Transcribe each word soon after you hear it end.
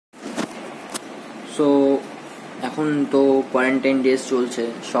So এখন তো quarantine days চলছে,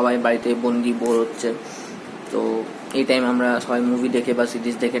 সবাই বাড়িতে বন্দি বোর হচ্ছে। তো এই টাইম আমরা সবাই মুভি দেখে বা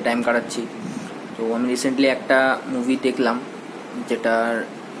সিরিজ দেখে টাইম কাটাচ্ছি। তো আমি রিসেন্টলি একটা মুভি দেখলাম যেটার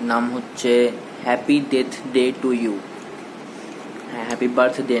নাম হচ্ছে happy death day to you. হ্যাঁ, হ্যাপি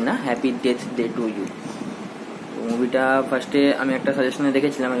বার্থডে না, happy death day to you. তো মুভিটা ফার্স্টে আমি একটা সাজেশনে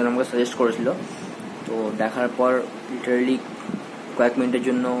দেখেছিলাম, একজন আমাকে সাজেস্ট করেছিল। তো দেখার পর লিটারালি কয়েক মিনিটের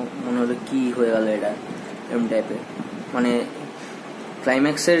জন্য মনে হলো কি হয়ে গেল এটা, এরকম টাইপের। মানে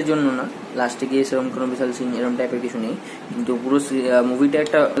ক্লাইম্যাক্সের জন্য না, লাস্টে গিয়ে সেরকম কোনো বিশাল সিন এরকম টাইপের কিছু নেই, কিন্তু পুরো মুভিটা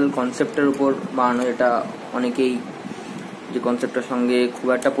একটা কনসেপ্টের উপর বানানো, যেটা অনেকেই যে কনসেপ্টের সঙ্গে খুব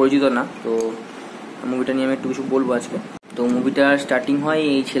একটা পরিচিত না। তো মুভিটা নিয়ে আমি একটু কিছু বলবো আজকে। তো মুভিটার স্টার্টিং হয়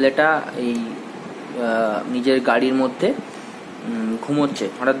এই ছেলেটা এই নিজের গাড়ির মধ্যে ঘুমোচ্ছে,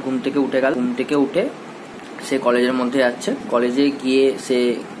 হঠাৎ ঘুম থেকে উঠে সে কলেজের মধ্যে যাচ্ছে। কলেজে গিয়ে সে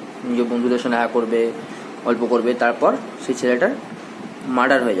নিজের বন্ধুদের সঙ্গে দেখা করবে, গল্প করবে, তারপর সেই ছেলেটার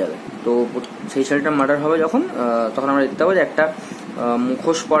মার্ডার হয়ে যাবে। তো সেই ছেলেটার মার্ডার হবে যখন, তখন আমরা দেখতে পাবো যে একটা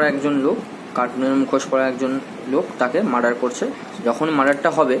মুখোশ পরা একজন লোক, কার্টুনের মুখোশ পরা একজন লোক তাকে মার্ডার করছে। যখন মার্ডারটা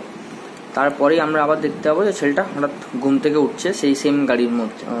হবে তারপরেই আমরা আবার দেখতে পাবো যে ছেলেটা হঠাৎ ঘুম থেকে উঠছে সেই সেম গাড়ির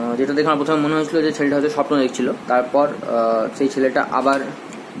মধ্যে, যেটা দেখে আমার প্রথমে মনে হয়েছিল যে ছেলেটা হয়তো স্বপ্ন দেখছিল। তারপর সেই ছেলেটা আবার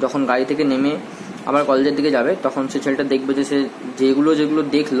যখন গাড়ি থেকে নেমে আবার কলেজের দিকে যাবে, তখন সেই ছেলেটা দেখবে যে সে যেগুলো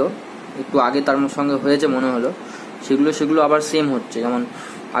দেখলো একটু আগে তার সঙ্গে হয়েছে মনে হলো, সেগুলো আবার সেম হচ্ছে। যেমন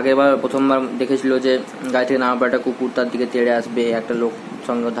আগেরবার প্রথমবার দেখেছিল যে গাড়ি থেকে নামার পর একটা কুকুর তার দিকে তেড়ে আসবে, একটা লোক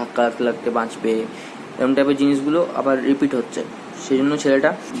সঙ্গে ধাক্কা লাগতে বাঁচবে, এরকম টাইপের জিনিসগুলো আবার রিপিট হচ্ছে। সেই জন্য ছেলেটা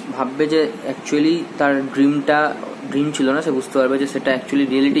ভাববে যে অ্যাকচুয়ালি তার ড্রিম ছিল না, সে বুঝতে পারবে যে সেটা অ্যাকচুয়ালি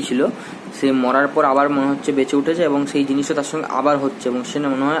রিয়েলিটি ছিল। সে মরার পর আবার মনে হচ্ছে বেঁচে উঠেছে এবং সেই জিনিসটা তার সঙ্গে আবার হচ্ছে এবং সে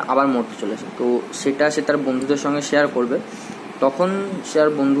মনে হয় আবার মরতে চলেছে। তো সেটা সে তার বন্ধুদের সঙ্গে শেয়ার করবে। তখন সে আর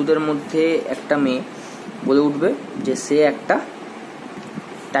বন্ধুদের মধ্যে একটা মেয়ে বলে উঠবে যে সে একটা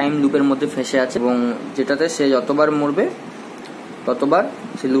টাইম লুপের মধ্যে ফেঁসে আছে এবং যেটাতে সে যতবার মরবে ততবার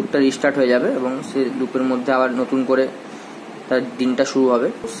সে লুপটা রিস্টার্ট হয়ে যাবে এবং সে লুপের মধ্যে আবার নতুন করে তার দিনটা শুরু হবে।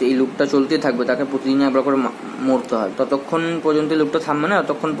 সেই লুপটা চলতেই থাকবে, তাকে প্রতিদিন একবার করে মরতে হয়। ততক্ষণ পর্যন্ত লুপটা থামবে না,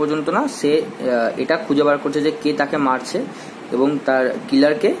 ততক্ষণ পর্যন্ত না সে এটা খুঁজে বার করছে যে কে তাকে মারছে এবং তার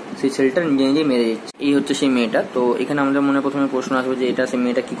কিলারকে সেই ছেলেটা নিজে মেরে দিচ্ছে। এই হচ্ছে সেই মেয়েটা। তো এখানে আমাদের মনে প্রথমে প্রশ্ন আসবে যে এটা সেই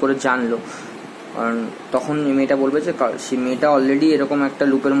মেয়েটা কি করে জানলো, কারণ তখন মেয়েটা বলবে যে সেই মেয়েটা অলরেডি এরকম একটা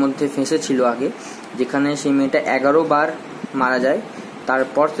লুপের মধ্যে ফেঁসে ছিল আগে, যেখানে সেই মেয়েটা 11 বার মারা যায়।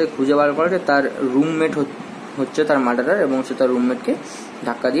 তারপর সে খুঁজে বার করে যে তার রুমমেট হচ্ছে তার মার্ডারার এবং সে তার রুমমেটকে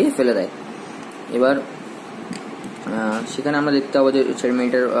ধাক্কা দিয়ে ফেলে দেয়। এবার সেখানে আমরা দেখতে পাবো যে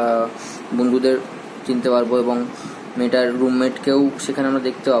মেয়েটার বন্ধুদের চিনতে পারবো এবং মেয়েটার রুমমেটকেও সেখানে আমরা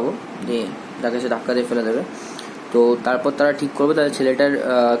দেখতে পাবো যে তাকে সে ধাক্কা দিয়ে ফেলে দেবে। তো তারপর তারা ঠিক করবে তাদের ছেলেটার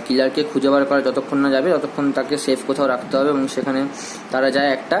কিলারকে খুঁজে বার করা যতক্ষণ না যাবে ততক্ষণ তাকে সেফ কোথাও রাখতে হবে এবং সেখানে তারা যায়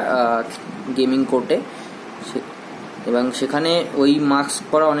একটা গেমিং কোর্টে এবং সেখানে ওই মাস্ক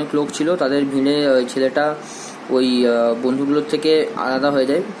পরা অনেক লোক ছিল, তাদের ভিড়ে ওই ছেলেটা ওই বন্ধুগুলোর থেকে আলাদা হয়ে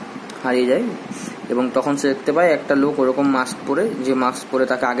যায়, হারিয়ে যায় এবং তখন সে দেখতে পায় একটা লোক ওরকম মাস্ক পরে, যে মাস্ক পরে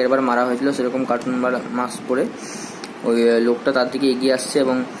তাকে আগেরবার মারা হয়েছিল সেরকম কার্টুন মাস্ক পরে ওই লোকটা তার দিকে এগিয়ে আসছে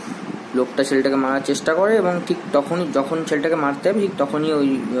এবং লোকটা ছেলেটাকে মারার চেষ্টা করে এবং ঠিক তখনই যখন ছেলেটাকে মারতে হবে ঠিক তখনই ওই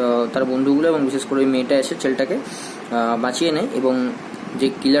তার বন্ধুগুলো এবং বিশেষ করে ওই মেয়েটা এসে ছেলেটাকে বাঁচিয়ে নেয় এবং যে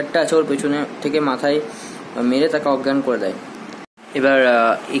কিলারটা আছে ওর পেছনে থেকে মাথায় মেরে তাকে অজ্ঞান করে দেয়। এবার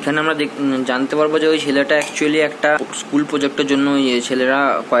এখানে আমরা জানতে পারবো যে ওই ছেলেটা অ্যাকচুয়ালি একটা স্কুল প্রজেক্টের জন্য ছেলেরা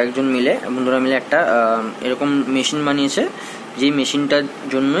কয়েকজন মিলে বন্ধুরা মিলে একটা এরকম মেশিন বানিয়েছে, যেই মেশিনটার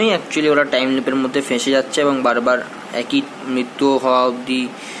জন্যই অ্যাকচুয়ালি ওরা টাইম লুপের মধ্যে ফেঁসে যাচ্ছে এবং বারবার একই মৃত্যু হওয়া অবধি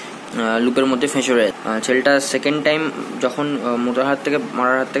লুপের মধ্যে ফেঁসে রয়েছে। ছেলেটা সেকেন্ড টাইম যখন মরার হাত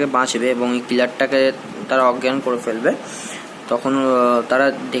থেকে বাঁচবে এবং এই কিলারটাকে তারা অজ্ঞান করে ফেলবে, তখন তারা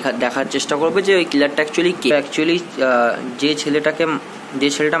দেখার চেষ্টা করবে যে ওই কিলারটা অ্যাকচুয়ালি কে। অ্যাকচুয়ালি যে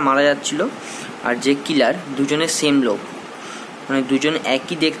ছেলেটা মারা যাচ্ছিল আর যে কিলার দুজনের সেম লোক, মানে দুজন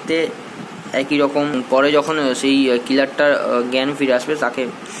একই দেখতে একই রকম। পরে যখন সেই কিলারটার জ্ঞান ফিরে আসবে তাকে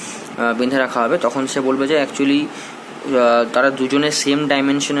বেঁধে রাখা হবে, তখন সে বলবে যে অ্যাকচুয়ালি তারা দুজনের সেম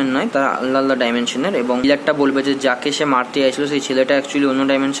ডাইমেনশনের নয়, তারা আলাদা আলাদা ডাইমেনশনের এবং কিলারটা বলবে যে যাকে সে মারতে চাইছিল সেই ছেলেটা অ্যাকচুয়ালি অন্য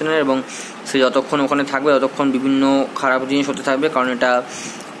ডাইমেনশনের এবং সে যতক্ষণ ওখানে থাকবে ততক্ষণ বিভিন্ন খারাপ জিনিস হতে থাকবে, কারণ এটা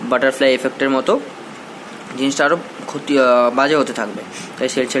বাটারফ্লাই এফেক্টের মতো জিনিসটা আরও বাজে হতে থাকবে, তাই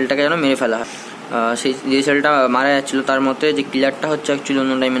সেই ছেলেটাকে যেন মেরে ফেলা হয়। যে ছেলেটা মারা যাচ্ছিল তার মতে যে কিলারটা হচ্ছে অ্যাকচুয়ালি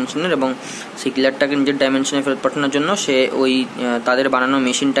অন্য ডাইমেনশনের, এবং সেই কিলারটাকে নিজের ডাইমেনশনে ফেরত পাঠানোর জন্য সে ওই তাদের বানানো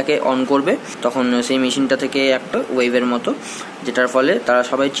মেশিনটাকে অন করবে। তখন সেই মেশিনটা থেকে একটা ওয়েভের মতো, যেটার ফলে তারা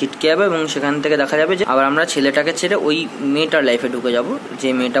সবাই ছিটকে যাবে এবং সেখান থেকে দেখা যাবে যে আবার আমরা ছেলেটাকে ছেড়ে ওই মেয়েটার লাইফে ঢুকে যাব, যে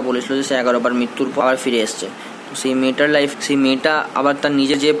মেয়েটা বলেছিল যে সে 11 বার মৃত্যুর পর আবার ফিরে এসছে। সেই মেয়েটা আবার তার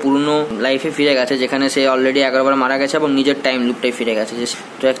নিজের যে পুরনো লাইফে ফিরে গেছে, যেখানে সে অলরেডি 11 বার মারা গেছে এবং নিজের টাইম লুপটাই ফিরে গেছে।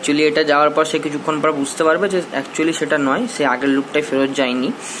 তো অ্যাকচুয়ালি এটা যাওয়ার পর সে কিছুক্ষণ পর বুঝতে পারবে যে অ্যাকচুয়ালি সেটা নয়, সে আগের লুপটাই ফেরত যায়নি।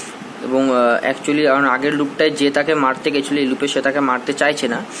 এবং অ্যাকচুয়ালি কারণ আগের লুপটায় যে তাকে মারতে গেছিলো, এই লুপে সে তাকে মারতে চাইছে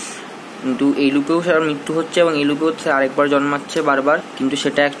না, কিন্তু এই লুপেও সে মৃত্যু হচ্ছে এবং এই লুপেও সে আরেকবার জন্মাচ্ছে বারবার। কিন্তু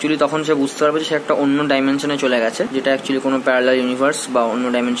সেটা অ্যাকচুয়ালি তখন সে বুঝতে পারবে যে সে একটা অন্য ডাইমেনশনে চলে গেছে, যেটা অ্যাকচুয়ালি কোনো প্যারালাল ইউনিভার্স বা অন্য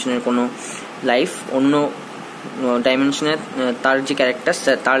ডাইমেনশনের কোনো লাইফ, অন্য ডাইমেনশনে তার যে ক্যারেক্টার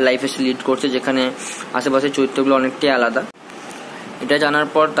তার লাইফে সে লিড করছে, যেখানে আশেপাশের চরিত্রগুলো অনেকটাই আলাদা। এটা জানার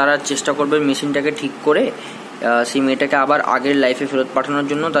পর তারা চেষ্টা করবে মেশিনটাকে ঠিক করে সেই মেয়েটাকে আবার আগের লাইফে ফেরত পাঠানোর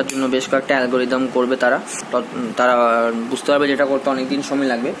জন্য। তার জন্য বেশ কয়েকটা অ্যালগোরিদম করবে তারা বুঝতে পারবে যেটা করতে অনেকদিন সময়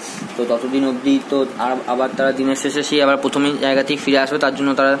লাগবে। তো ততদিন অবধি তো আবার তারা দিনের শেষে সেই আবার প্রথমেই জায়গাতেই ফিরে আসবে। তার জন্য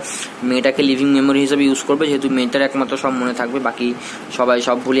তারা মেয়েটাকে লিভিং মেমোরি হিসেবে ইউজ করবে, যেহেতু মেয়েটার একমাত্র সব মনে থাকবে, বাকি সবাই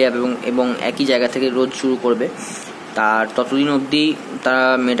সব ভুলে যাবে এবং একই জায়গা থেকে রোজ শুরু করবে। তার ততদিন অবধি তারা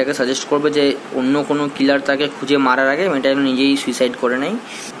মেয়েটাকে সাজেস্ট করবে যে অন্য কোনো কিলার তাকে খুঁজে মারার আগে মেয়েটা যেন নিজেই সুইসাইড করে নেয়।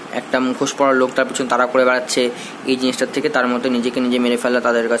 একটা মুখোশ পড়ার লোক তার পিছনে তারা করে বেড়াচ্ছে, এই জিনিসটার থেকে তার মতো নিজেকে নিজে মেরে ফেলা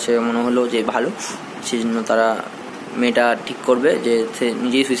তাদের কাছে মনে হলো যে ভালো। সেই জন্য তারা মেয়েটা ঠিক করবে যে সে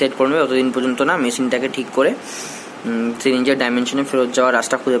নিজেই সুইসাইড করবে, অতদিন পর্যন্ত না, মেশিনটাকে ঠিক করে সে নিজের ডাইমেনশনে ফেরত যাওয়ার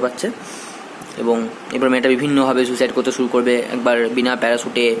রাস্তা খুঁজে পাচ্ছে। এবং এবার মেয়েটা বিভিন্নভাবে সুইসাইড করতে শুরু করবে, একবার বিনা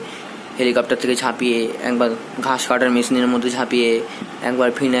প্যারাশুটে হেলিকপ্টার থেকে ঝাঁপিয়ে, একবার ঘাস কাটার মেশিনের মধ্যে ঝাঁপিয়ে, একবার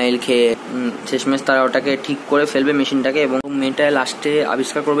ফিনাইল খেয়ে। শেষমেশ তারা ওটাকে ঠিক করে ফেলবে মেশিনটাকে, এবং মেয়েটা লাস্টে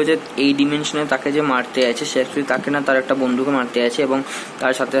আবিষ্কার করবে যে এই ডিমেনশনে তাকে যে মারতে আছে সে অ্যাকচুয়ালি তাকে না, তার একটা বন্ধুকে মারতে আছে, এবং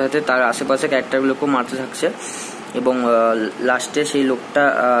তার সাথে সাথে তার আশেপাশে ক্যারেক্টারগুলোকেও মারতে থাকছে। এবং লাস্টে সেই লোকটা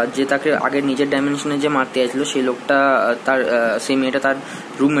যে তাকে আগের নিজের ডাইমেনশনে যে মারতে চাইছিল, সেই লোকটা সেই মেয়েটা তার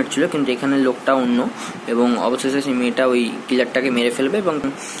রুমমেট ছিল, কিন্তু এখানে লোকটা অন্য। এবং অবশেষে সেই মেয়েটা ওই কিলারটাকে মেরে ফেলবে। এবং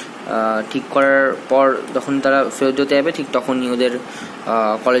ঠিক করার পর যখন তারা ফেরত যেতে যাবে, ঠিক তখনই ওদের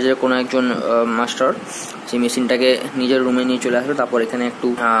কলেজের কোনো একজন মাস্টার সেই মেশিনটাকে নিজের রুমে নিয়ে চলে আসবে। তারপর এখানে একটু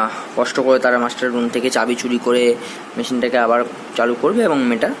কষ্ট করে তারা মাস্টারের রুম থেকে চাবি চুরি করে মেশিনটাকে আবার চালু করবে এবং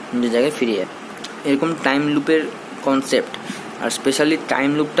মেয়েটা নিজের জায়গায় ফিরে যাবে। এরকম টাইম লুপের কনসেপ্ট, আর স্পেশালি টাইম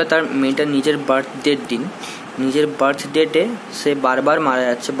লুপটা তার মেয়েটার নিজের বার্থডের দিন, নিজের বার্থ ডেটে সে বারবার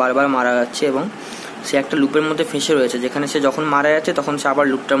মারা যাচ্ছে এবং সে একটা লুপের মধ্যে ফেঁসে রয়েছে, যেখানে সে যখন মারা যাচ্ছে তখন সে আবার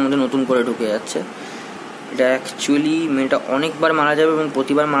লুপটার মধ্যে নতুন করে ঢুকে যাচ্ছে। এটা অ্যাকচুয়ালি মেয়েটা অনেকবার মারা যাবে এবং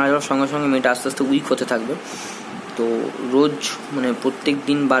প্রতিবার মারা যাওয়ার সঙ্গে সঙ্গে মেয়েটা আস্তে আস্তে উইক হতে থাকবে। তো রোজ প্রত্যেক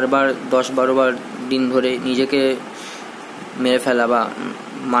দিন বারবার 10-12 বার দিন ধরে নিজেকে মেরে ফেলা বা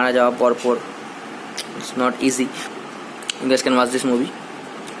মারা যাওয়া পরপর, it's not easy. You guys can watch this movie.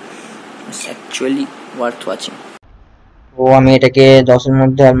 It's actually worth watching. তো আমি এটাকে 10-এর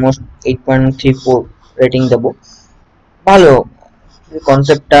মধ্যে অলমোস্ট 8.34 রেটিং দেবো। ভালো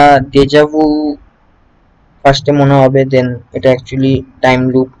কনসেপ্টটা, ডেজাভু ফার্স্টে মনে হবে, দেন এটা actually time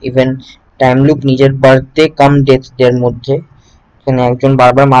loop, even time loop নিজের বার্থডে কাম ডেথ দের মধ্যে, এখানে একজন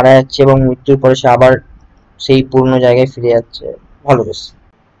বারবার মারা যাচ্ছে এবং মৃত্যুর পরে সে আবার সেই পুরনো জায়গায় ফিরে যাচ্ছে। ভালো বেশ।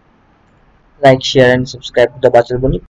 Like, share and subscribe to the বাচাল bunip.